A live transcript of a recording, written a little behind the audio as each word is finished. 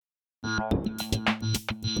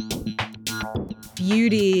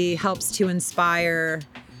Beauty helps to inspire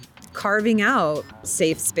carving out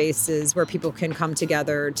safe spaces where people can come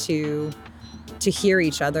together to hear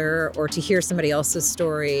each other, or to hear somebody else's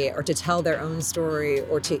story, or to tell their own story,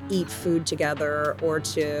 or to eat food together, or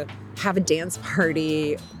to have a dance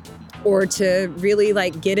party, or to really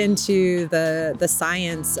get into the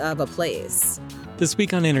science of a place. This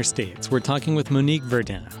week on Interstates, we're talking with Monique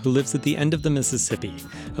Verdin, who lives at the end of the Mississippi,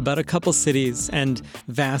 about a couple cities and,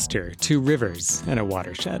 vaster, 2 rivers and a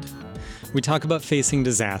watershed. We talk about facing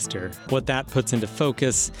disaster, what that puts into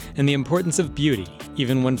focus, and the importance of beauty,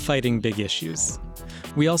 even when fighting big issues.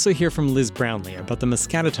 We also hear from Liz Brownlee about the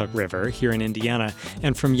Muscatatuck River here in Indiana,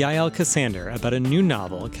 and from Yael Cassander about a new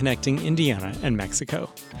novel connecting Indiana and Mexico.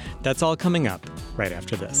 That's all coming up right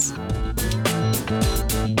after this.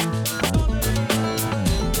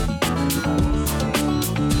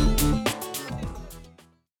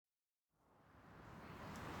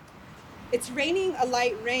 It's raining a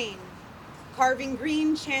light rain, carving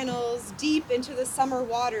green channels deep into the summer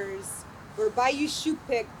waters, where Bayou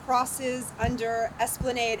Chupik crosses under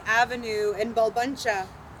Esplanade Avenue in Bulbuncha,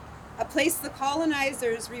 a place the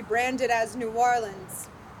colonizers rebranded as New Orleans.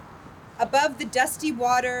 Above the dusty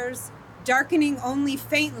waters, darkening only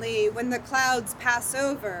faintly when the clouds pass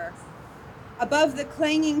over. Above the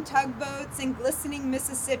clanging tugboats and glistening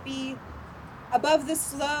Mississippi. Above the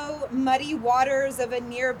slow, muddy waters of a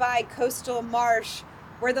nearby coastal marsh,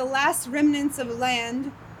 where the last remnants of land,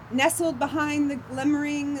 nestled behind the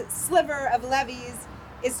glimmering sliver of levees,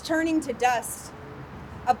 is turning to dust.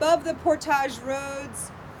 Above the portage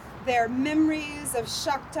roads, their memories of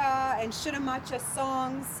Shakta and Shinamacha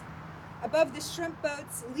songs. Above the shrimp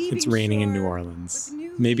boats leaving It's raining in New shore Orleans.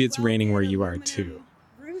 Maybe it's raining where you are too.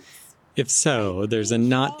 If so, there's a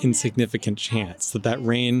not insignificant chance that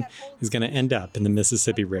rain is going to end up in the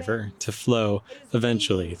Mississippi River to flow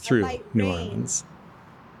eventually through New Orleans.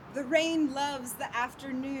 The rain loves the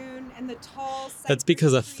afternoon and the tall. That's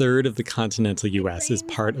because a third of the continental U.S. is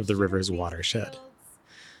part of the river's watershed.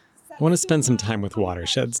 I want to spend some time with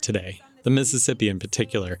watersheds today, the Mississippi in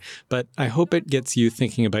particular, but I hope it gets you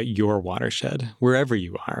thinking about your watershed, wherever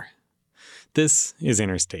you are. This is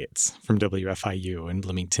Interstates from WFIU in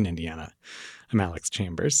Bloomington, Indiana. I'm Alex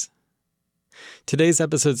Chambers. Today's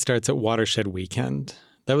episode starts at Watershed Weekend.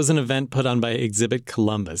 That was an event put on by Exhibit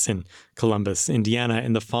Columbus in Columbus, Indiana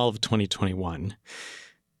in the fall of 2021.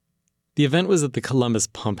 The event was at the Columbus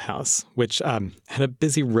Pump House, which had a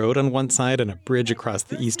busy road on one side and a bridge across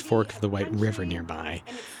the East Fork of the White River nearby.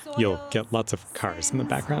 You'll get lots of cars in the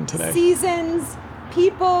background today. Seasons,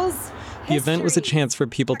 peoples. The event was a chance for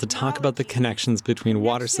people to talk about the connections between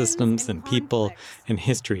water systems and people and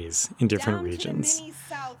histories in different regions.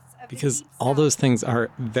 Because all those things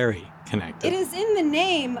are very connected. It is in the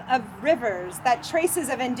name of rivers that traces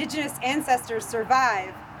of indigenous ancestors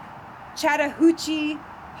survive. Chattahoochee,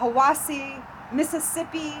 Hiwassee,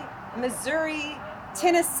 Mississippi, Missouri,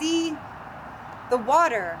 Tennessee. The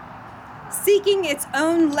water, seeking its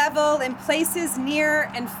own level in places near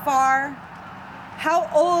and far. How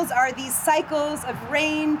old are these cycles of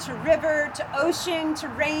rain to river to ocean to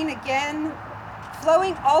rain again,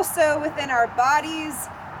 flowing also within our bodies,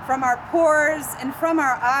 from our pores and from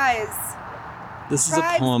our eyes? This is a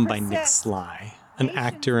poem by Nick Sly, an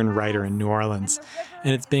actor and writer in New Orleans,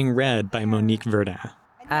 and it's being read by Monique Verdin.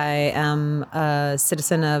 I am a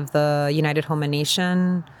citizen of the United Homa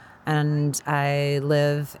Nation, and I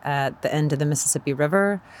live at the end of the Mississippi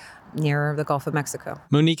River, near the Gulf of Mexico.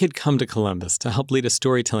 Monique had come to Columbus to help lead a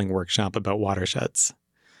storytelling workshop about watersheds.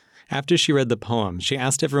 After she read the poem, she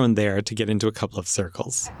asked everyone there to get into a couple of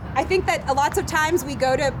circles. I think that lots of times we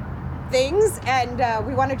go to things and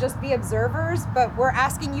we want to just be observers, but we're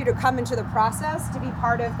asking you to come into the process to be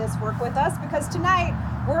part of this work with us, because tonight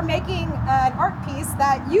we're making an art piece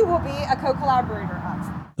that you will be a co-collaborator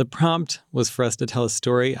of. The prompt was for us to tell a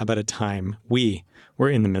story about a time we were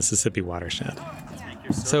in the Mississippi watershed.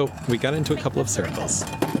 So we got into a couple of circles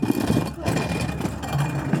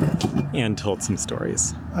and told some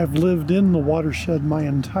stories. I've lived in the watershed my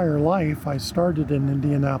entire life. I started in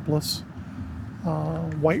Indianapolis.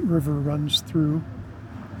 White River runs through,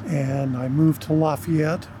 and I moved to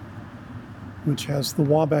Lafayette, which has the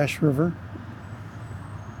Wabash River.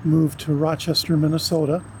 Moved to Rochester,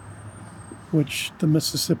 Minnesota, which the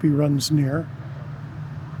Mississippi runs near.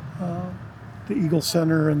 The Eagle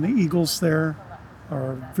Center and the eagles there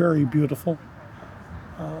are very beautiful.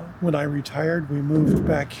 When I retired, we moved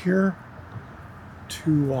back here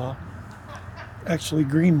to actually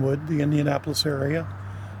Greenwood, the Indianapolis area.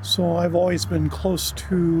 So I've always been close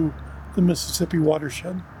to the Mississippi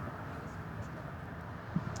watershed.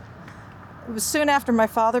 It was soon after my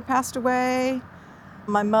father passed away.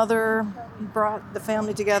 My mother brought the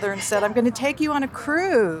family together and said, I'm going to take you on a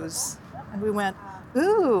cruise. And we went,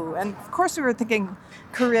 ooh. And of course we were thinking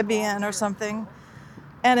Caribbean or something.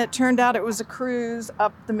 And it turned out it was a cruise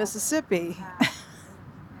up the Mississippi.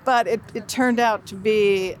 But it turned out to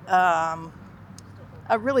be a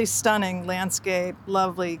really stunning landscape,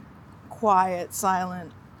 lovely, quiet,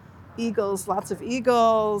 silent eagles, lots of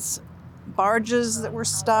eagles, barges that were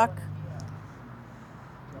stuck.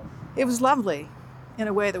 It was lovely in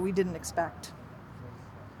a way that we didn't expect.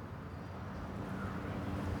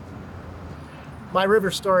 My river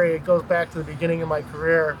story, it goes back to the beginning of my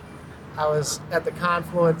career. I was at the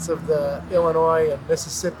confluence of the Illinois and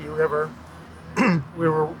Mississippi River. We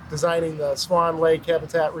were designing the Swan Lake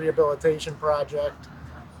Habitat Rehabilitation Project,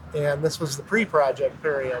 and this was the pre-project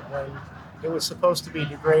period when it was supposed to be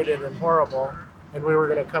degraded and horrible, and we were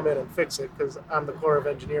going to come in and fix it because I'm the Corps of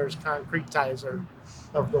Engineers concretizer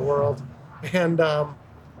of the world. And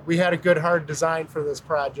we had a good hard design for this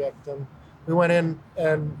project, and we went in,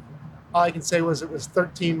 and all I can say was it was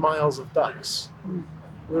 13 miles of ducks.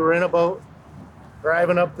 We were in a boat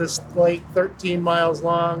driving up this lake 13 miles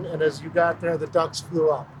long, and as you got there, the ducks flew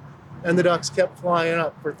up, and the ducks kept flying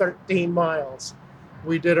up for 13 miles.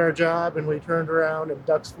 We did our job, and we turned around, and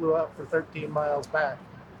ducks flew up for 13 miles back.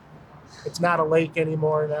 It's not a lake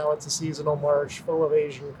anymore now. It's a seasonal marsh full of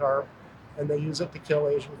Asian carp, and they use it to kill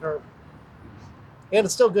Asian carp. And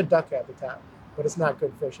it's still good duck habitat, but it's not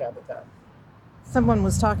good fish habitat. Someone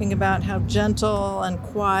was talking about how gentle and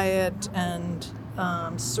quiet and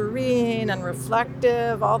serene and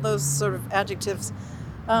reflective, all those sort of adjectives.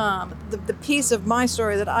 The piece of my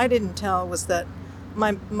story that I didn't tell was that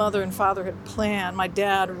my mother and father had planned. My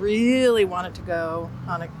dad really wanted to go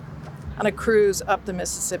on a cruise up the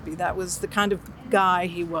Mississippi. That was the kind of guy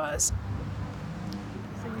he was.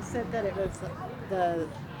 So you said that it was the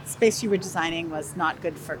space you were designing was not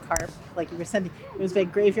good for carp. Like you were saying, it was a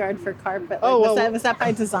big graveyard for carp. But was that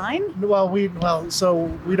by design?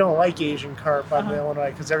 So we don't like Asian carp on the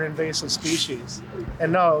Illinois because they're invasive species.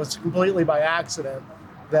 And no, it was completely by accident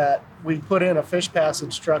that we put in a fish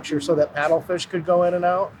passage structure so that paddlefish could go in and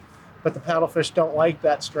out. But the paddlefish don't like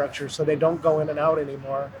that structure, so they don't go in and out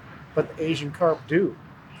anymore. But the Asian carp do.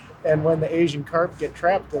 And when the Asian carp get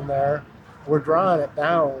trapped in there, we're drawing it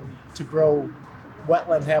down to grow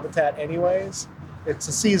wetland habitat anyways. It's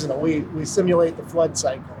a seasonal. We simulate the flood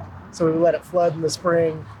cycle. So we let it flood in the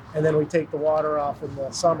spring, and then we take the water off in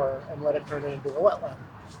the summer and let it turn it into a wetland.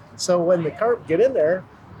 So when the carp get in there,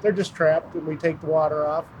 they're just trapped, and we take the water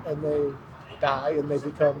off, and they die, and they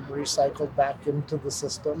become recycled back into the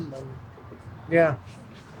system. And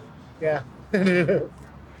yeah.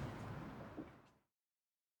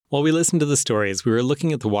 While we listened to the stories, we were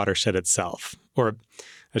looking at the watershed itself, or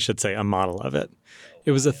I should say a model of it.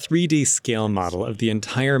 It was a 3D scale model of the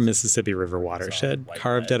entire Mississippi River watershed,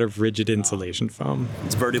 carved out of rigid insulation foam.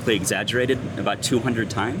 It's vertically exaggerated about 200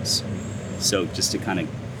 times, so just to kind of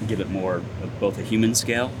give it more of both a human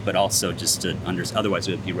scale, but also just to otherwise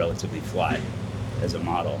it would be relatively flat as a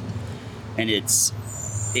model. And it's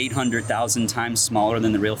 800,000 times smaller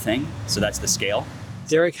than the real thing, so that's the scale.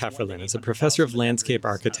 Derek Hefferlin is a professor of landscape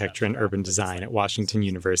architecture and urban design at Washington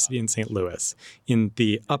University in St. Louis, in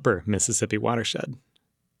the upper Mississippi watershed.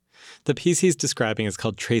 The piece he's describing is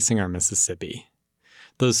called Tracing Our Mississippi.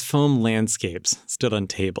 Those foam landscapes stood on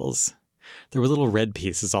tables. There were little red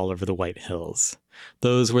pieces all over the white hills.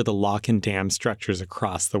 Those were the lock and dam structures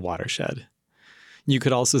across the watershed. You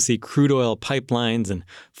could also see crude oil pipelines and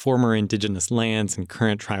former indigenous lands and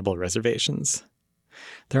current tribal reservations.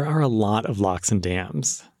 There are a lot of locks and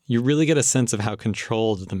dams. You really get a sense of how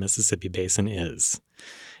controlled the Mississippi Basin is.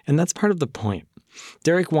 And that's part of the point.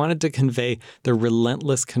 Derek wanted to convey the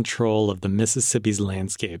relentless control of the Mississippi's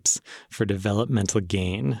landscapes for developmental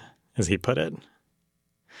gain, as he put it.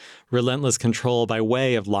 Relentless control by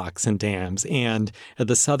way of locks and dams, and, at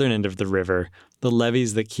the southern end of the river, the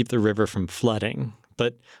levees that keep the river from flooding.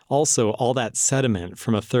 But also, all that sediment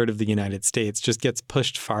from a third of the United States just gets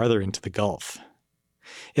pushed farther into the Gulf.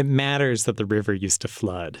 It matters that the river used to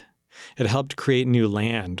flood. It helped create new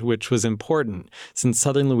land, which was important since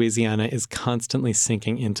southern Louisiana is constantly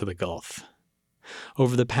sinking into the Gulf.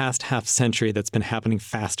 Over the past half-century, that's been happening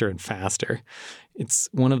faster and faster. It's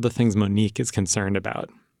one of the things Monique is concerned about.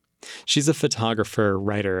 She's a photographer,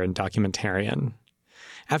 writer, and documentarian.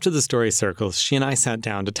 After the story circles, she and I sat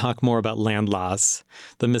down to talk more about land loss,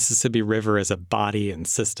 the Mississippi River as a body and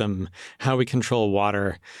system, how we control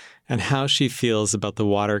water, and how she feels about the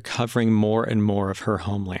water covering more and more of her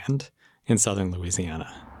homeland in southern Louisiana.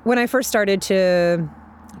 When I first started to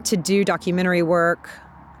do documentary work,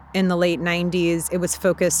 in the late 90s, it was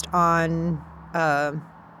focused on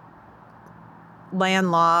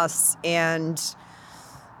land loss and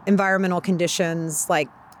environmental conditions like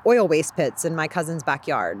oil waste pits in my cousin's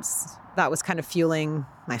backyards. That was kind of fueling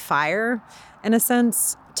my fire, in a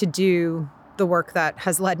sense, to do the work that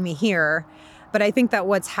has led me here. But I think that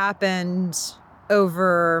what's happened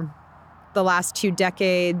over the last 2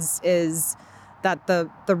 decades is that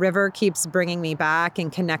the river keeps bringing me back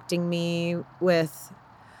and connecting me with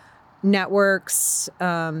networks,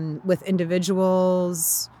 with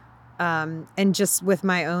individuals, and just with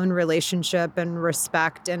my own relationship and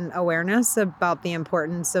respect and awareness about the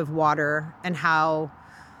importance of water and how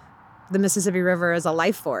the Mississippi River is a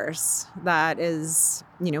life force that is,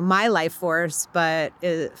 my life force, but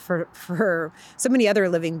for so many other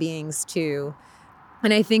living beings too.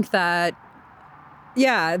 And I think that,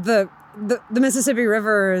 the Mississippi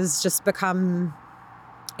River has just become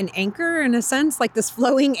an anchor, in a sense, like this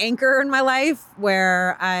flowing anchor in my life,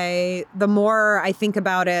 where the more I think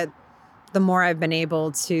about it, the more I've been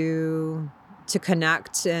able to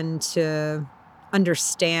connect and to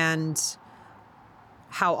understand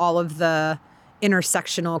how all of the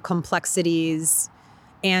intersectional complexities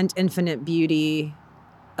and infinite beauty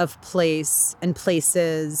of place and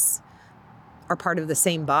places are part of the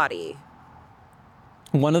same body.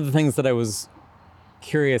 One of the things that I was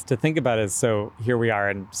curious to think about is, so here we are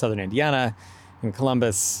in southern Indiana, in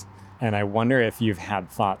Columbus, and I wonder if you've had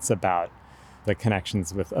thoughts about the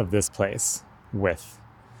connections of this place with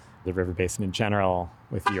the river basin in general,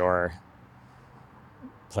 with your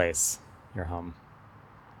place, your home.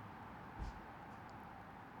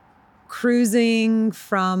 Cruising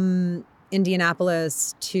from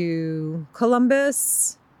Indianapolis to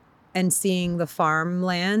Columbus and seeing the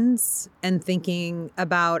farmlands and thinking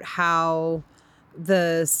about how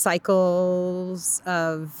the cycles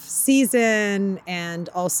of season and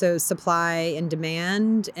also supply and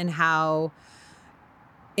demand, and how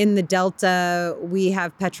in the Delta we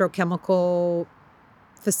have petrochemical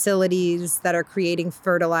facilities that are creating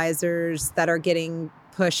fertilizers that are getting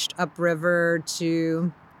pushed upriver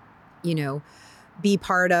to, be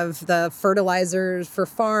part of the fertilizers for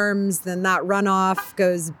farms. Then that runoff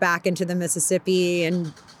goes back into the Mississippi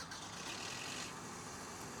and,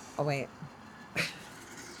 oh wait.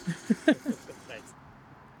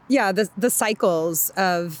 Yeah, the cycles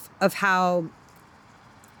of how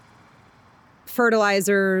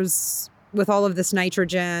fertilizers with all of this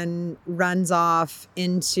nitrogen runs off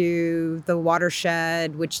into the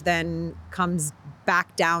watershed, which then comes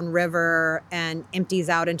back downriver and empties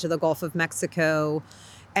out into the Gulf of Mexico.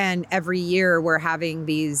 And every year we're having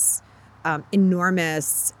these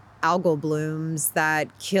enormous algal blooms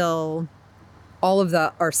that kill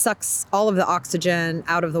sucks all of the oxygen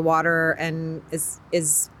out of the water and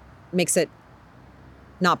makes it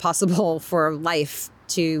not possible for life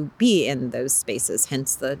to be in those spaces,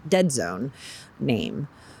 hence the dead zone name.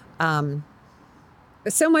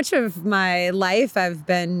 So much of my life I've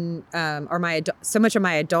been, so much of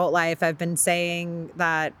my adult life I've been saying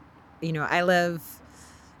that, I live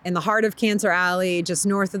in the heart of Cancer Alley, just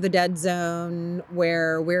north of the dead zone,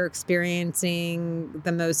 where we're experiencing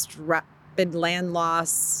the most rapid land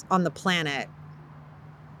loss on the planet,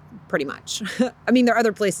 pretty much. I mean, there are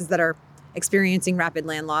other places that are experiencing rapid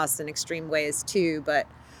land loss in extreme ways too, but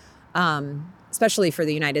especially for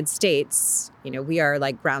the United States, we are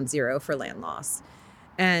like ground zero for land loss.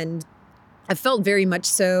 And I felt very much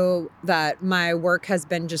so that my work has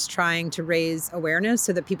been just trying to raise awareness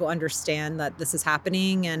so that people understand that this is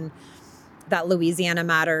happening and that Louisiana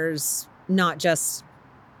matters, not just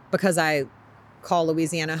because I call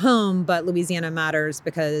Louisiana home, but Louisiana matters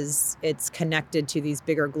because it's connected to these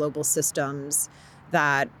bigger global systems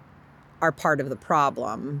that are part of the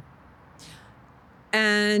problem.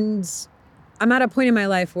 And I'm at a point in my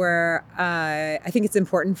life where I think it's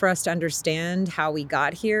important for us to understand how we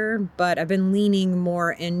got here, but I've been leaning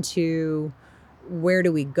more into where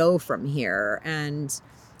do we go from here and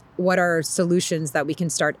what are solutions that we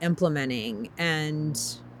can start implementing. And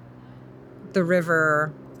the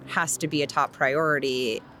river has to be a top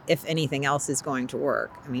priority if anything else is going to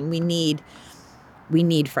work. I mean, we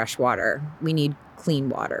need fresh water. We need clean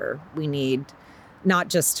water. We need not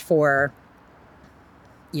just for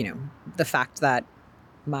the fact that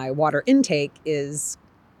my water intake is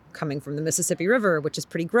coming from the Mississippi River, which is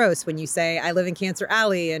pretty gross when you say I live in Cancer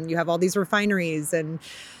Alley and you have all these refineries and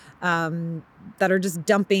that are just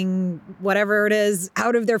dumping whatever it is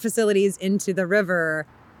out of their facilities into the river.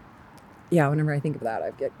 Yeah, whenever I think of that,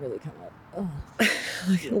 I get really kind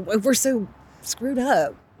of, we're so screwed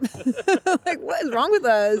up. Like, what is wrong with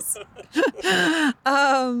us?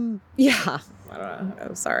 Yeah. I don't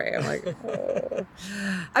know. Sorry. I'm like, oh.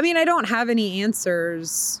 I mean, I don't have any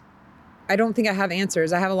answers. I don't think I have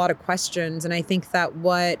answers. I have a lot of questions. And I think that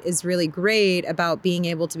what is really great about being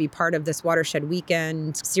able to be part of this Watershed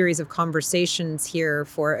Weekend series of conversations here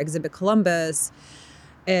for Exhibit Columbus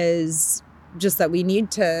is just that we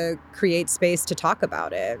need to create space to talk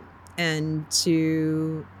about it and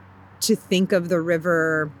to think of the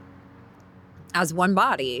river as one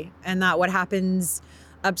body, and that what happens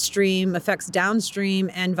upstream affects downstream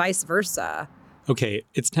and vice versa. Okay,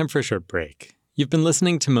 it's time for a short break. You've been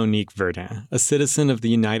listening to Monique Verdin, a citizen of the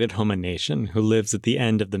United Homa Nation who lives at the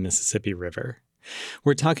end of the Mississippi River.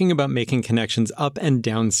 We're talking about making connections up and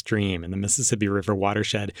downstream in the Mississippi River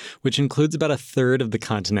watershed, which includes about a third of the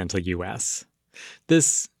continental U.S.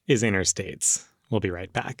 This is Interstates. We'll be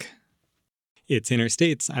right back. It's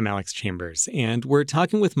Interstates. I'm Alex Chambers, and we're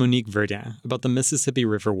talking with Monique Verdin about the Mississippi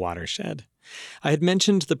River watershed. I had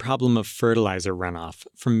mentioned the problem of fertilizer runoff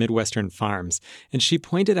from Midwestern farms, and she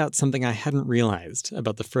pointed out something I hadn't realized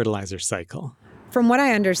about the fertilizer cycle. From what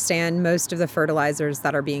I understand, most of the fertilizers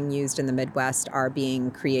that are being used in the Midwest are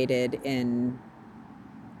being created in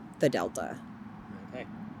the Delta. Okay.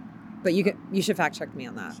 But you should fact check me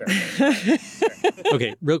on that. Sure.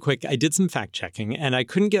 Okay, real quick, I did some fact checking and I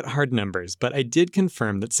couldn't get hard numbers, but I did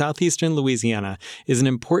confirm that southeastern Louisiana is an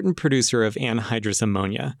important producer of anhydrous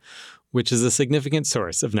ammonia, which is a significant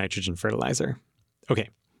source of nitrogen fertilizer. Okay,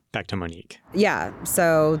 back to Monique. Yeah,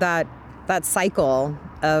 so that cycle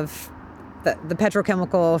of the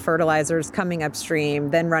petrochemical fertilizers coming upstream,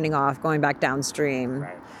 then running off, going back downstream.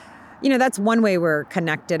 Right. You know, that's one way we're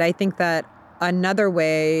connected. I think that another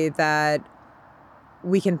way that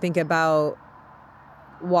we can think about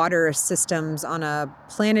water systems on a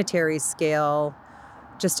planetary scale,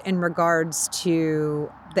 just in regards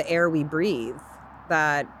to the air we breathe,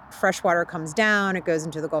 that fresh water comes down, it goes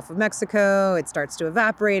into the Gulf of Mexico, it starts to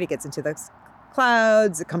evaporate, it gets into the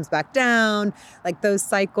clouds, it comes back down, like those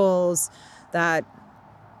cycles that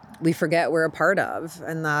we forget we're a part of,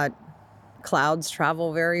 and that clouds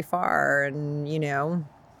travel very far. And, you know,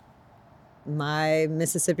 my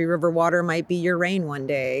Mississippi River water might be your rain one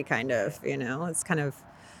day, kind of, you know, it's kind of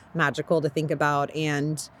magical to think about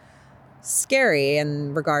and scary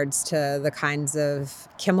in regards to the kinds of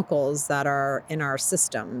chemicals that are in our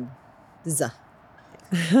system.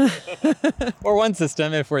 Or one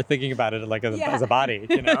system, if we're thinking about it like as a body,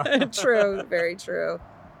 you know? True, very true.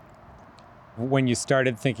 When you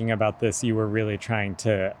started thinking about this, you were really trying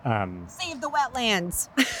to... Save the wetlands.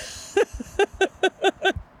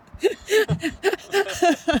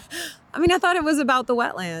 I mean, I thought it was about the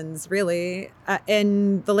wetlands, really.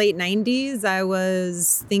 In the late 90s, I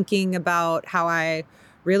was thinking about how I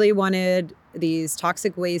really wanted these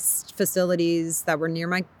toxic waste facilities that were near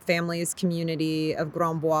my family's community of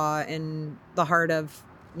Grand Bois in the heart of,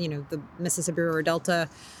 you know, the Mississippi River Delta,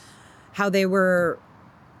 how they were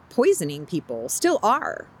poisoning people, still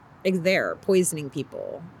are there, poisoning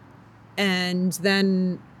people. And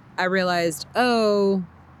then I realized, the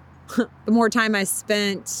more time I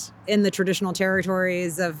spent in the traditional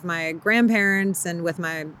territories of my grandparents and with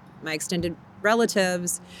my extended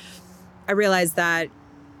relatives, I realized that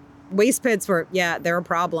waste pits were, they're a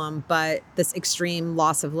problem, but this extreme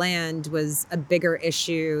loss of land was a bigger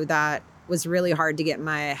issue that was really hard to get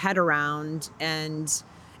my head around. And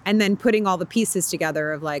then putting all the pieces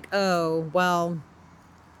together of like,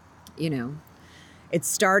 it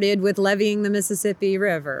started with leveeing the Mississippi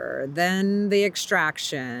River, then the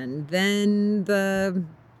extraction, then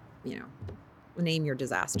name your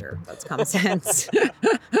disaster. That's common sense.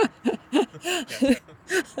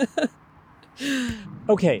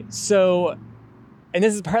 Okay, so, and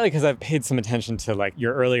this is partly because I've paid some attention to like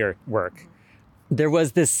your earlier work. There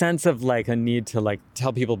was this sense of like a need to like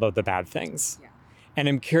tell people about the bad things. Yeah. And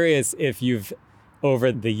I'm curious if you've,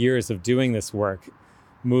 over the years of doing this work,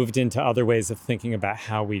 moved into other ways of thinking about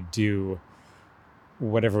how we do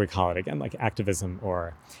whatever we call it again, like activism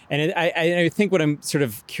I think what I'm sort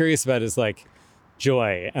of curious about is like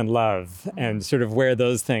joy and love and sort of where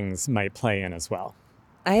those things might play in as well.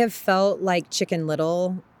 I have felt like Chicken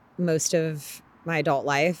Little most of my adult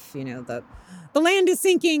life. You know, the land is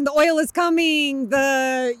sinking, the oil is coming,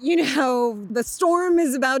 the storm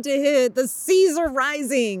is about to hit, the seas are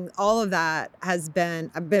rising. All of that has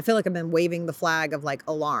been, I feel like I've been waving the flag of like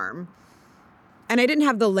alarm. And I didn't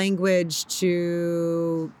have the language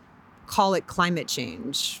to call it climate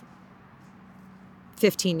change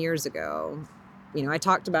 15 years ago. You know, I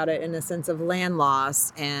talked about it in a sense of land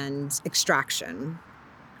loss and extraction.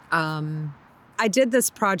 I did this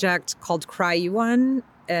project called Cry You One.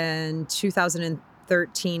 in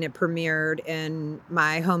 2013. It premiered in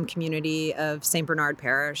my home community of St. Bernard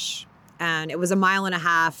Parish. And it was a 1.5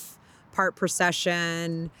 miles, part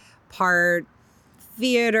procession, part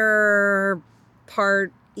theater,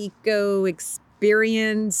 part eco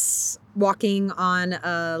experience, walking on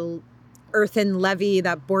a earthen levee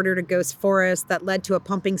that bordered a ghost forest that led to a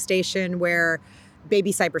pumping station where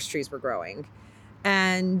baby cypress trees were growing.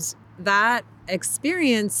 And that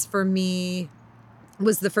experience for me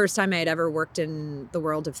was the first time I had ever worked in the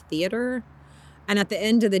world of theater. And at the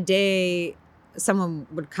end of the day, someone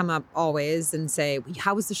would come up always and say,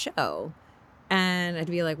 how was the show? And I'd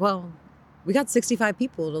be like, well, we got 65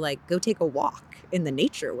 people to like go take a walk in the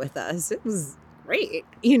nature with us. It was great,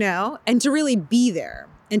 and to really be there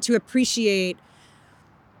and to appreciate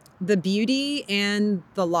the beauty and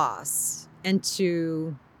the loss, and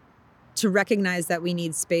to recognize that we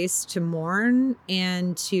need space to mourn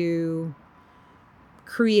and to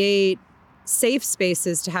create safe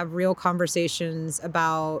spaces to have real conversations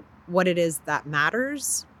about what it is that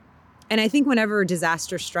matters. And I think whenever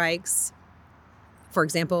disaster strikes, for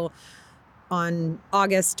example, on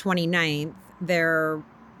August 29th, there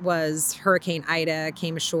was Hurricane Ida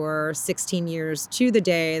came ashore, 16 years to the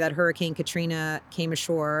day that Hurricane Katrina came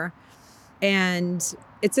ashore. And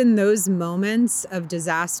it's in those moments of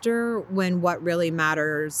disaster when what really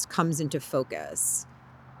matters comes into focus.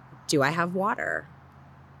 Do I have water?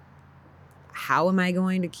 How am I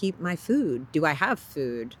going to keep my food? Do I have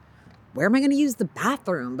food? Where am I going to use the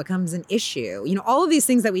bathroom becomes an issue. All of these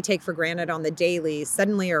things that we take for granted on the daily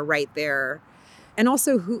suddenly are right there. And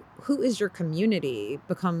also who is your community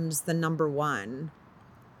becomes the number one.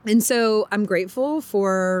 And so I'm grateful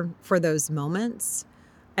for those moments.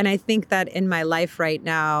 And I think that in my life right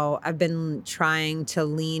now, I've been trying to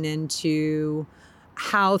lean into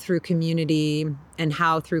how through community and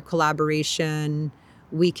how through collaboration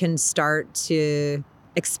we can start to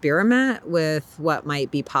experiment with what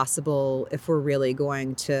might be possible if we're really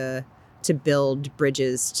going to build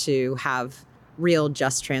bridges to have real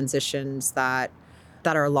just transitions that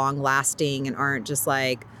are long lasting and aren't just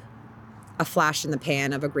like a flash in the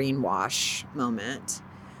pan of a greenwash moment.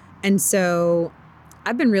 And so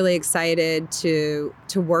I've been really excited to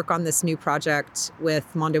work on this new project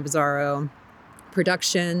with Mondo Bizarro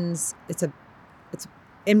Productions. It's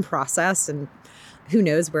in process, and who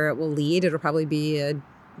knows where it will lead. It'll probably be a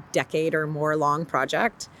decade or more long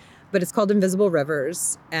project, but it's called Invisible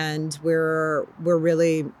Rivers. And we're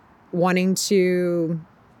really wanting to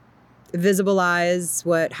visibilize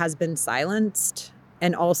what has been silenced,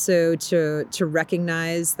 and also to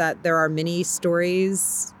recognize that there are many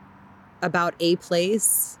stories about a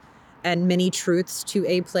place and many truths to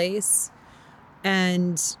a place,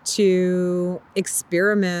 and to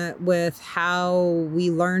experiment with how we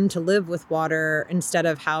learn to live with water instead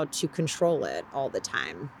of how to control it all the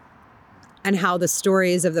time, and how the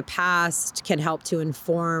stories of the past can help to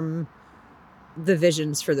inform the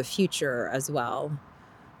visions for the future as well.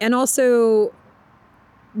 And also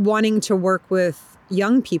wanting to work with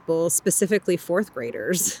young people, specifically fourth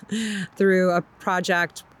graders, through a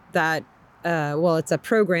project that, it's a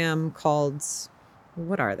program called,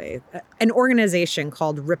 what are they? An organization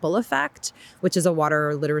called Ripple Effect, which is a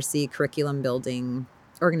water literacy curriculum building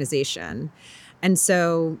organization. And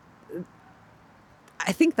so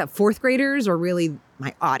I think that fourth graders are really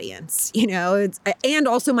my audience, and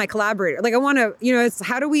also my collaborator. Like I want to, it's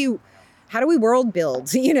how do we world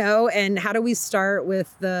build, and how do we start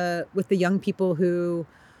with the young people who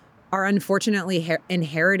are unfortunately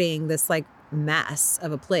inheriting this like mess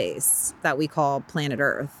of a place that we call planet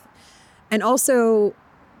Earth. And also,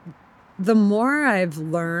 the more I've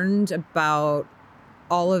learned about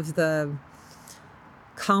all of the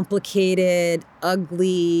complicated,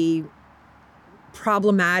 ugly,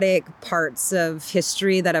 problematic parts of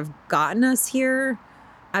history that have gotten us here,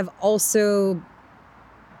 I've also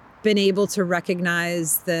been able to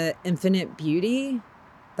recognize the infinite beauty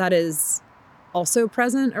that is also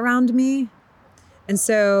present around me. And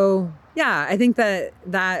so, yeah, I think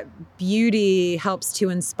that beauty helps to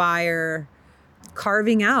inspire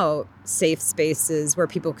carving out safe spaces where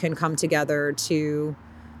people can come together to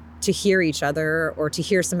hear each other, or to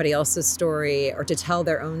hear somebody else's story, or to tell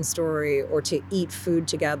their own story, or to eat food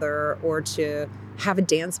together, or to have a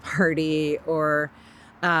dance party, or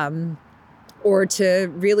to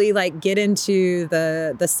really like get into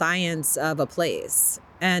the science of a place.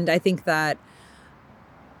 And I think that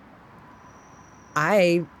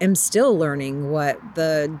I am still learning what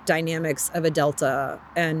the dynamics of a delta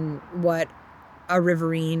and what a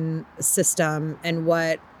riverine system and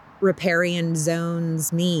what riparian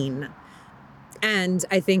zones mean. And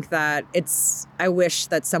I think that I wish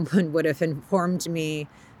that someone would have informed me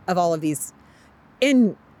of all of these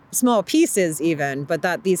in small pieces even, but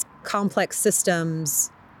that these complex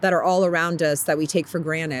systems that are all around us that we take for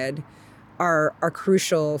granted are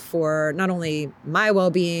crucial for not only my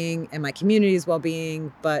well-being and my community's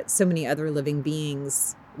well-being, but so many other living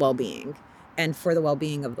beings' well-being and for the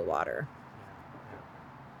well-being of the water.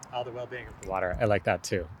 All the well-being of the water. I like that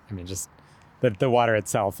too. I mean, just the water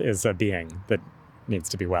itself is a being that needs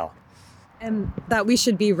to be well. And that we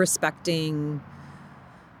should be respecting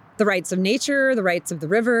the rights of nature, the rights of the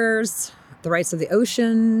rivers, the rights of the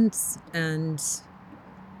oceans, and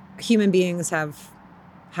human beings have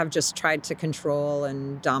just tried to control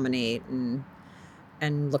and dominate,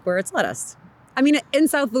 and look where it's led us. I mean, in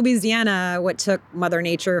South Louisiana, what took Mother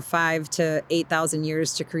Nature 5,000 to 8,000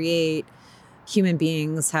 years to create, human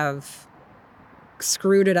beings have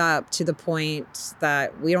screwed it up to the point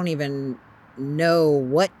that we don't even know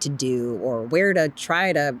what to do or where to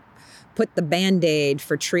try to put the Band-Aid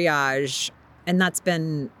for triage. And that's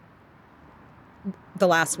been the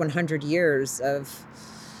last 100 years of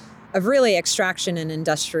really extraction and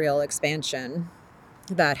industrial expansion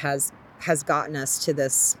that has gotten us to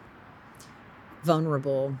this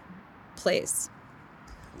vulnerable place.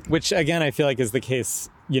 Which, again, I feel like is the case,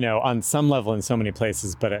 on some level in so many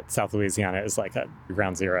places, but at South Louisiana is like a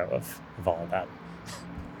ground zero of all of that.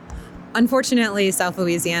 Unfortunately, South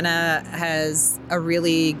Louisiana has a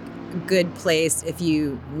really good place if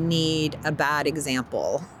you need a bad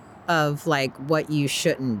example of like what you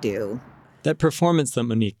shouldn't do. That performance that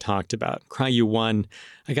Monique talked about, Cry You Won,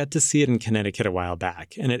 I got to see it in Connecticut a while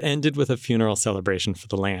back, and it ended with a funeral celebration for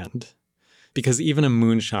the land. Because even a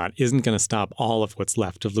moonshot isn't going to stop all of what's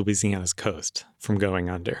left of Louisiana's coast from going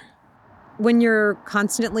under. When you're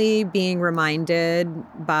constantly being reminded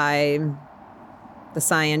by the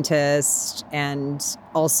scientists and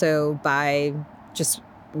also by just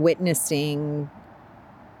witnessing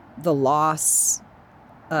the loss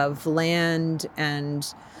of land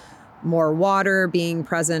and more water being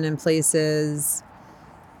present in places.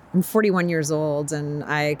 I'm 41 years old and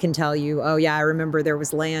I can tell you, oh yeah, I remember there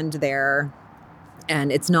was land there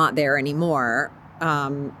and it's not there anymore.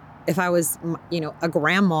 If I was, a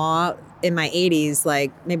grandma in my 80s,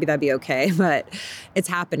 like maybe that'd be okay, but it's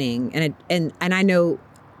happening. And I know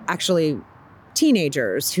actually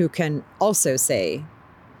teenagers who can also say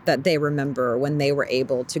that they remember when they were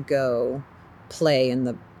able to go play in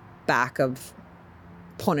the back of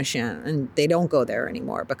Pontchartrain, and they don't go there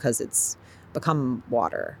anymore because it's become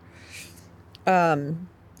water. And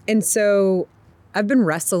so I've been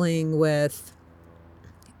wrestling with,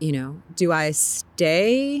 do I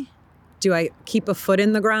stay? Do I keep a foot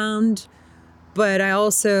in the ground? But I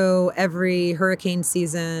also, every hurricane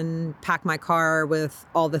season, pack my car with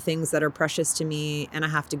all the things that are precious to me, and I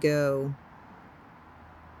have to go.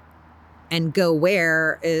 And go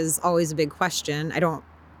where is always a big question.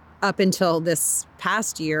 Up until this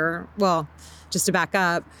past year, well, just to back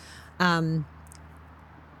up,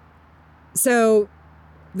 so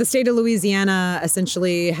the state of Louisiana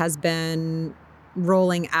essentially has been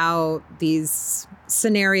rolling out these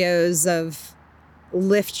scenarios of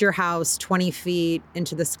lift your house 20 feet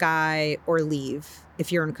into the sky or leave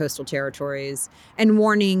if you're in coastal territories, and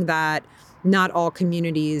warning that not all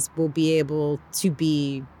communities will be able to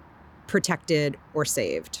be protected or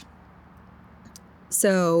saved.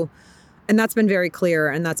 So, and that's been very clear,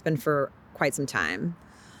 and that's been for quite some time.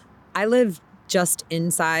 I live just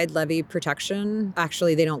inside levee protection.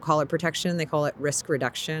 Actually, they don't call it protection, they call it risk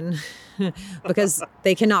reduction because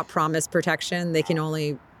they cannot promise protection, they can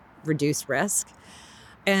only reduce risk.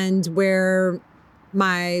 And where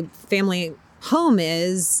my family home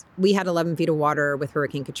is, we had 11 feet of water with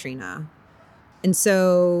Hurricane Katrina. And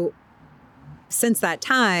so since that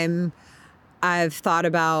time, I've thought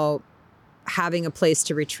about having a place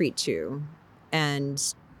to retreat to,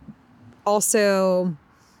 and also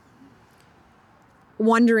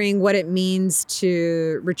wondering what it means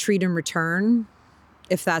to retreat and return,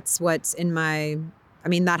 if that's what's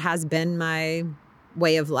that has been my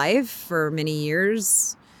way of life for many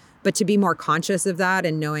years, but to be more conscious of that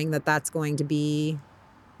and knowing that that's going to be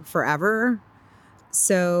forever.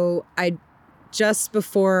 So I, just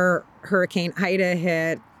before Hurricane Ida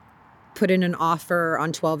hit, put in an offer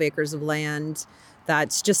on 12 acres of land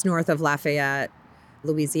that's just north of Lafayette,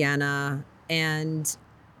 Louisiana. And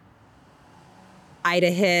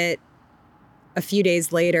Ida hit. A few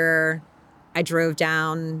days later, I drove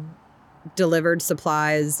down, delivered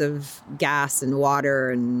supplies of gas and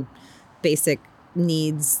water and basic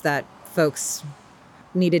needs that folks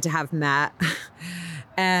needed to have met.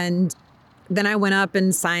 And then I went up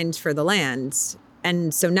and signed for the land.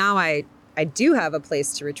 And so now I do have a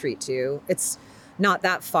place to retreat to. It's not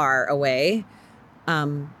that far away,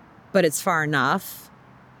 but it's far enough.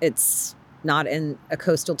 It's not in a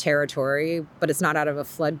coastal territory, but it's not out of a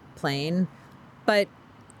floodplain. But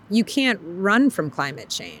you can't run from climate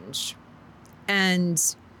change. And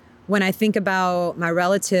when I think about my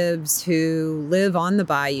relatives who live on the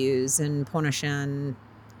bayous in Pointe-aux-Chenes,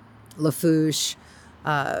 Lafourche,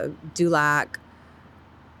 Dulac,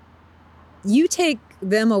 you take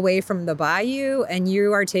them away from the bayou and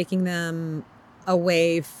you are taking them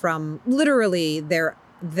away from literally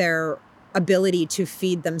their ability to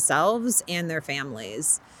feed themselves and their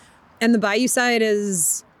families. And the bayou side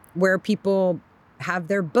is where people have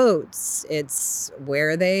their boats. It's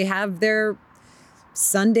where they have their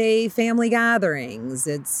Sunday family gatherings.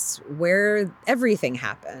 It's where everything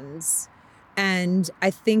happens. And I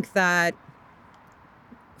think that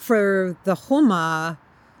for the Homa,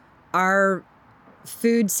 our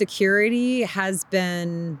food security has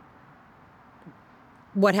been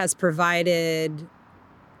what has provided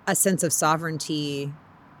a sense of sovereignty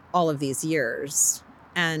all of these years.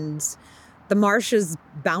 And the marsh is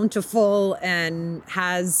bountiful and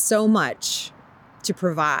has so much to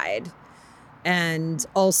provide, and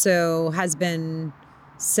also has been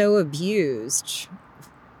so abused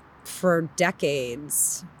for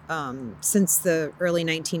decades, since the early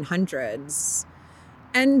 1900s.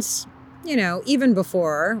 And, even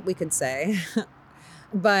before, we could say.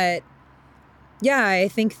 But yeah, I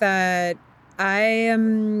think that I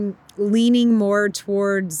am leaning more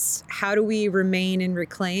towards how do we remain and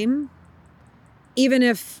reclaim, even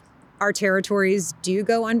if our territories do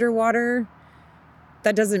go underwater.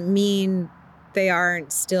 That doesn't mean they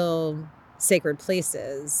aren't still sacred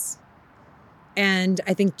places. And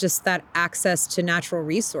I think just that access to natural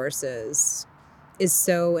resources is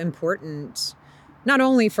so important, not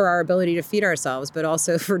only for our ability to feed ourselves, but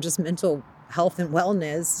also for just mental health and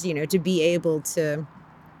wellness, to be able to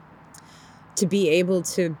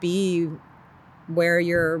be where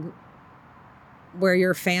your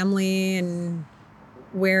family and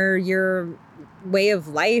where your way of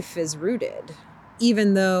life is rooted.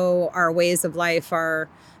 Even though our ways of life are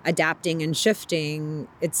adapting and shifting,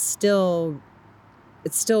 it's still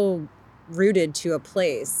rooted to a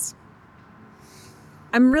place.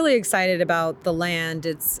 I'm really excited about the land.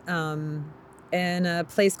 It's in a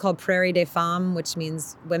place called Prairie des Femmes, which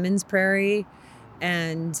means women's prairie.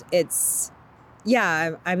 And it's,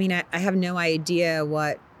 I have no idea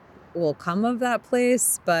what will come of that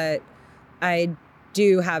place, but I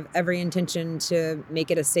do have every intention to make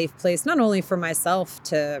it a safe place, not only for myself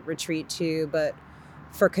to retreat to, but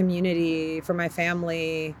for community, for my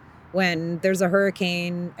family. When there's a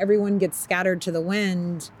hurricane, everyone gets scattered to the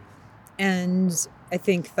wind. And I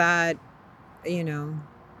think that,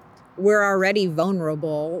 we're already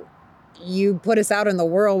vulnerable. You put us out in the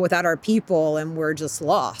world without our people and we're just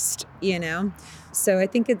lost, So I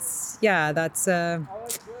think it's,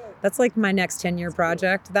 that's like my next 10-year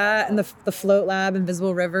project. That and the float lab,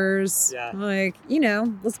 Invisible Rivers. Yeah.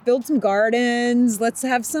 Let's build some gardens. Let's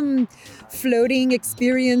have some floating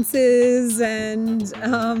experiences. And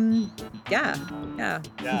Yeah,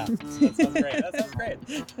 that sounds great.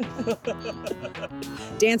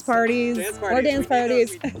 Dance parties. More dance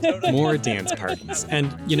parties. More dance parties.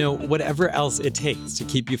 And, whatever else it takes to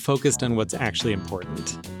keep you focused on what's actually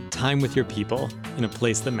important. Time with your people in a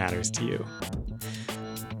place that matters to you.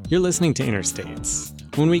 You're listening to Interstates.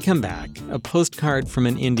 When we come back, a postcard from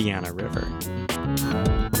an Indiana river.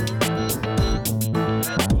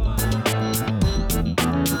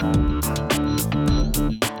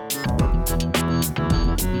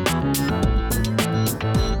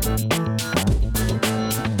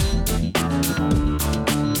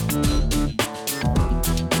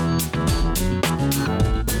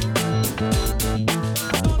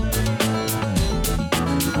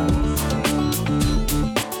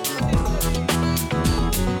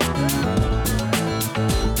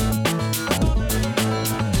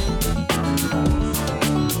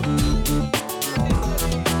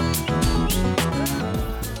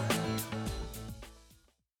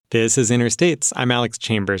 This is Interstates. I'm Alex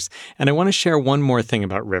Chambers, and I want to share one more thing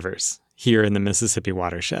about rivers here in the Mississippi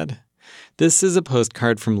watershed. This is a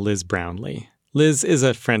postcard from Liz Brownlee. Liz is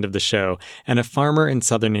a friend of the show and a farmer in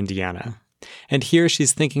southern Indiana. And here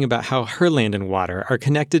she's thinking about how her land and water are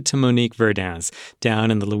connected to Monique Verdin's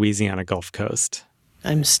down in the Louisiana Gulf Coast.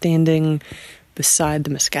 I'm standing beside the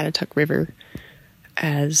Muscatatuck River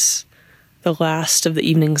as the last of the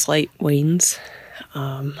evening's light wanes.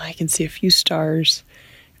 I can see a few stars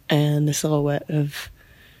and the silhouette of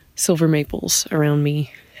silver maples around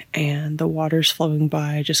me. and the water's flowing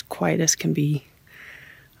by just quiet as can be.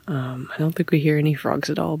 I don't think we hear any frogs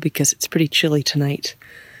at all because it's pretty chilly tonight.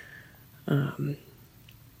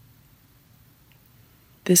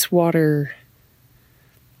 This water,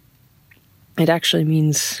 it actually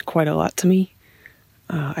means quite a lot to me.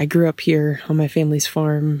 I grew up here on my family's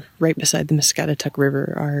farm right beside the Muscatatuck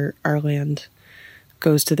River. Our land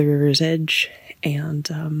goes to the river's edge, and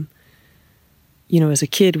as a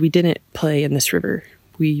kid, we didn't play in this river.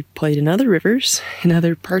 We played in other rivers, in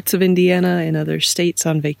other parts of Indiana, in other states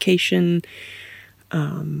on vacation.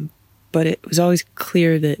 But it was always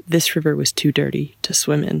clear that this river was too dirty to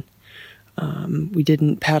swim in. We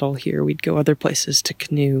didn't paddle here. We'd go other places to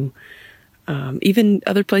canoe, even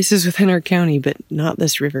other places within our county, but not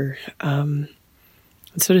this river. And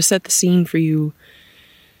so to set the scene for you,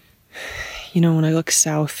 when I look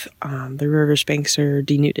south, the river's banks are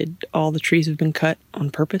denuded. All the trees have been cut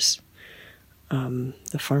on purpose.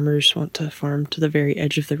 The farmers want to farm to the very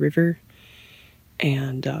edge of the river.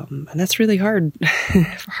 And that's really hard.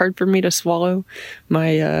 Hard for me to swallow.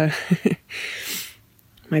 My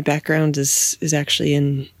my background is actually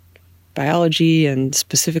in biology, and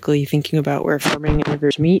specifically thinking about where farming and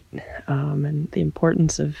rivers meet, and the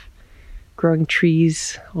importance of growing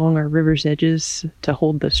trees along our river's edges to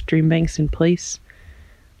hold the stream banks in place.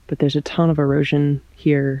 But there's a ton of erosion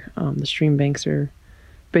here. The stream banks are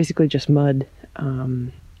basically just mud,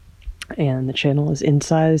 and the channel is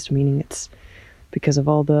incised, meaning it's because of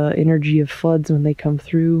all the energy of floods when they come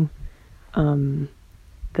through.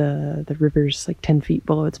 The river's like 10 feet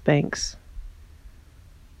below its banks.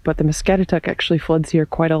 But the Muscatatuck actually floods here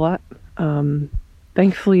quite a lot.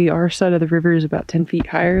 Thankfully, our side of the river is about 10 feet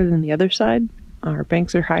higher than the other side. Our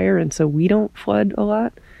banks are higher, and so we don't flood a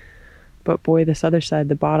lot. But boy, this other side,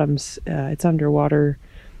 the bottoms, it's underwater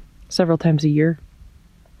several times a year.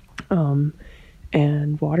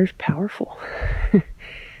 And water's powerful.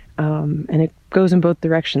 And it goes in both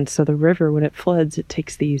directions. So the river, when it floods, it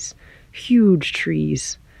takes these huge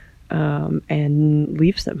trees and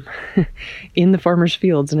leaves them in the farmers'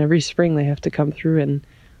 fields. And every spring they have to come through and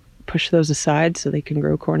push those aside so they can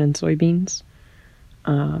grow corn and soybeans,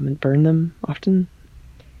 and burn them often.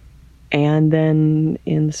 And then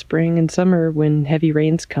in the spring and summer, when heavy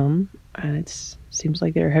rains come, and it seems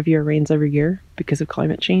like there are heavier rains every year because of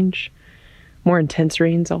climate change, more intense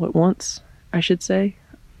rains all at once, I should say.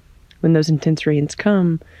 When those intense rains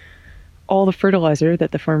come, all the fertilizer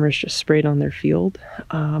that the farmers just sprayed on their field,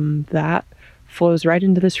 that flows right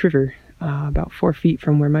into this river, about 4 feet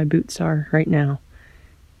from where my boots are right now.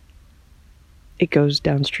 It goes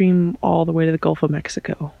downstream all the way to the Gulf of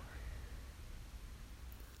Mexico.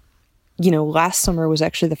 Last summer was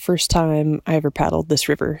actually the first time I ever paddled this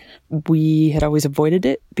river. We had always avoided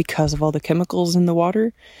it because of all the chemicals in the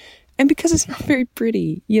water, and because it's not very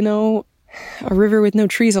pretty. A river with no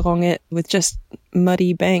trees along it, with just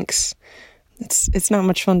muddy banks, it's not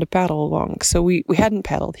much fun to paddle along. So we hadn't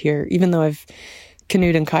paddled here, even though I've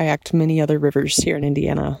canoed and kayaked many other rivers here in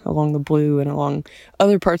Indiana, along the Blue and along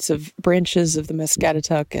other parts of branches of the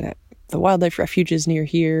Muscatatuck and at the wildlife refuges near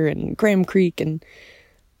here and Graham Creek,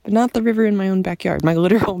 but not the river in my own backyard, my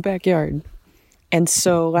literal backyard. And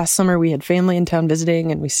so last summer we had family in town visiting,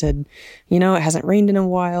 and we said, it hasn't rained in a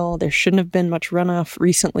while. There shouldn't have been much runoff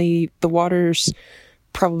recently. The water's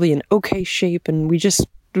probably in okay shape, and we just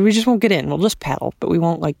won't get in. We'll just paddle, but we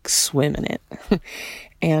won't swim in it.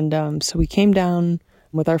 And so we came down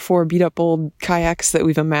with our 4 beat up old kayaks that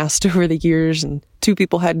we've amassed over the years, and 2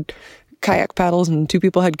 people had kayak paddles and 2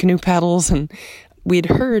 people had canoe paddles. And we'd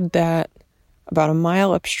heard that about a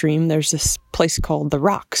mile upstream, there's this place called the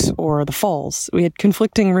Rocks or the Falls. We had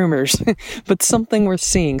conflicting rumors, but something worth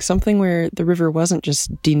seeing, something where the river wasn't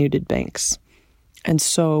just denuded banks. And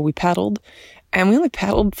so we paddled, and we only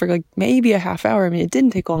paddled for maybe a half hour. I mean, it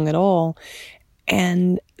didn't take long at all.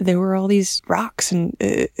 And there were all these rocks and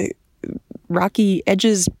rocky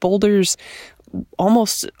edges, boulders,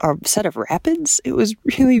 almost a set of rapids. It was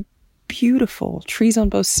really beautiful. Trees on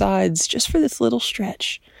both sides, just for this little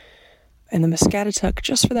stretch. And the Muscatatuck,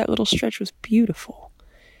 just for that little stretch, was beautiful.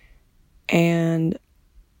 And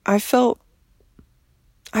I felt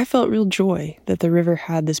real joy that the river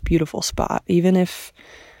had this beautiful spot, even if,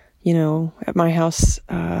 at my house,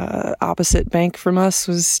 opposite bank from us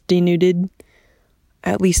was denuded.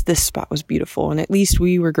 At least this spot was beautiful, and at least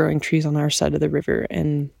we were growing trees on our side of the river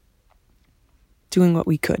and doing what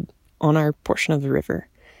we could on our portion of the river.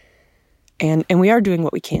 And we are doing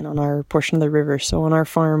what we can on our portion of the river. So on our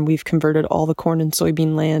farm, we've converted all the corn and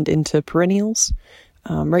soybean land into perennials.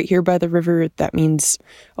 Right here by the river, that means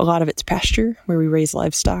a lot of it's pasture, where we raise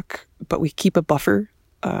livestock, but we keep a buffer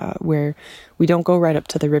where we don't go right up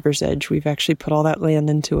to the river's edge. We've actually put all that land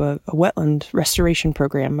into a wetland restoration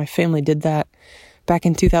program. My family did that back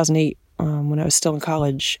in 2008 when I was still in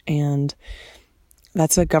college, and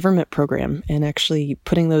that's a government program. And actually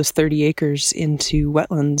putting those 30 acres into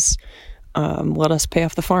wetlands let us pay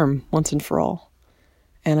off the farm once and for all.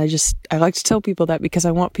 And I like to tell people that because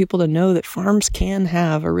I want people to know that farms can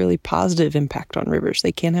have a really positive impact on rivers.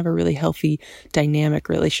 They can have a really healthy, dynamic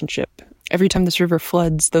relationship. Every time this river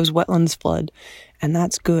floods, those wetlands flood, and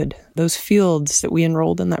that's good. Those fields that we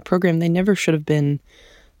enrolled in that program, they never should have been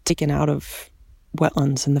taken out of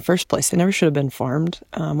wetlands in the first place. They never should have been farmed.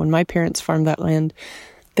 When my parents farmed that land,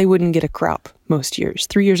 they wouldn't get a crop most years.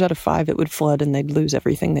 3 years out of 5, it would flood and they'd lose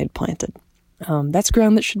everything they'd planted. That's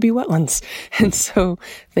ground that should be wetlands. And so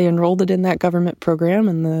they enrolled it in that government program,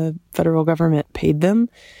 and the federal government paid them,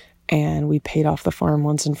 and we paid off the farm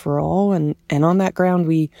once and for all. And on that ground,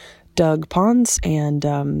 we dug ponds and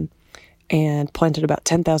planted about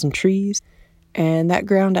 10,000 trees. And that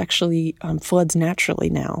ground actually floods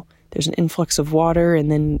naturally now. There's an influx of water,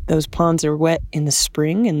 and then those ponds are wet in the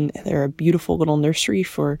spring, and they're a beautiful little nursery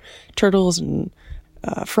for turtles and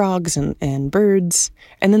frogs and birds,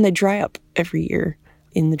 and then they dry up every year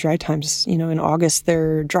in the dry times. In August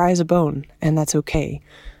they're dry as a bone, and that's okay.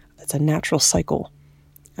 That's a natural cycle,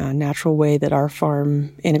 a natural way that our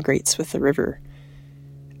farm integrates with the river.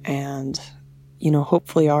 And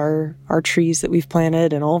hopefully our trees that we've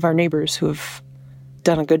planted and all of our neighbors who have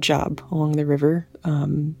done a good job along the river,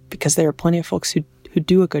 because there are plenty of folks who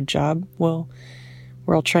do a good job, well,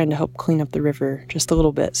 we're all trying to help clean up the river just a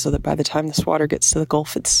little bit so that by the time this water gets to the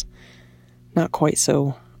Gulf, it's not quite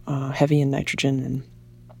so heavy in nitrogen, and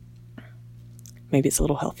maybe it's a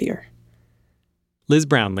little healthier. Liz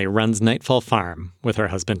Brownlee runs Nightfall Farm with her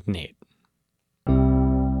husband, Nate.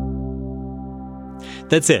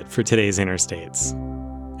 That's it for today's Interstates.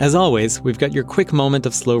 As always, we've got your quick moment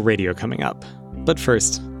of slow radio coming up. But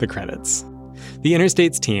first, the credits. The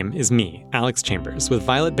Interstates team is me, Alex Chambers, with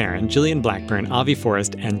Violet Barron, Jillian Blackburn, Avi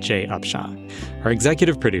Forrest, and Jay Upshaw. Our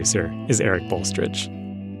executive producer is Eric Bolstridge.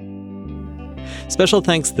 Special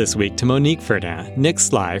thanks this week to Monique Verdin, Nick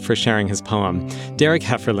Sly for sharing his poem, Derek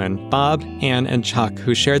Hefferlin, Bob, Ann, and Chuck,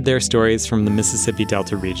 who shared their stories from the Mississippi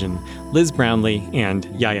Delta region, Liz Brownlee, and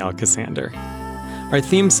Yael Cassander. Our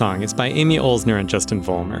theme song is by Amy Olsner and Justin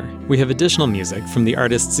Vollmer. We have additional music from the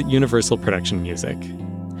artists at Universal Production Music.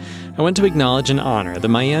 I want to acknowledge and honor the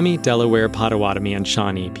Miami, Delaware, Potawatomi, and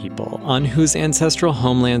Shawnee people, on whose ancestral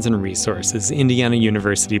homelands and resources Indiana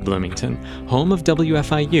University Bloomington, home of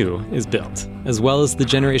WFIU, is built, as well as the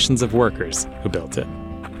generations of workers who built it.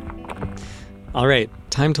 All right,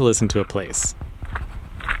 time to listen to a place.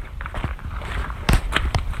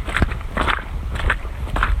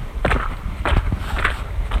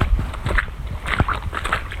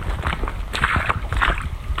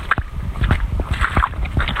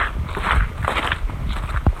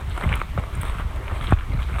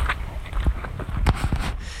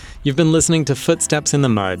 You've been listening to Footsteps in the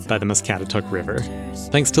Mud by the Muscatatuck River.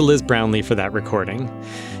 Thanks to Liz Brownlee for that recording.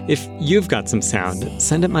 If you've got some sound,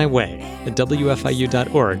 send it my way at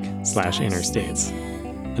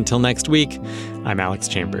wfiu.org/interstates. Until next week, I'm Alex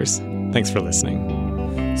Chambers. Thanks for listening.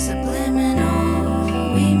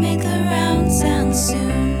 Subliminal, we make the round sound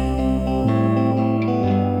soon.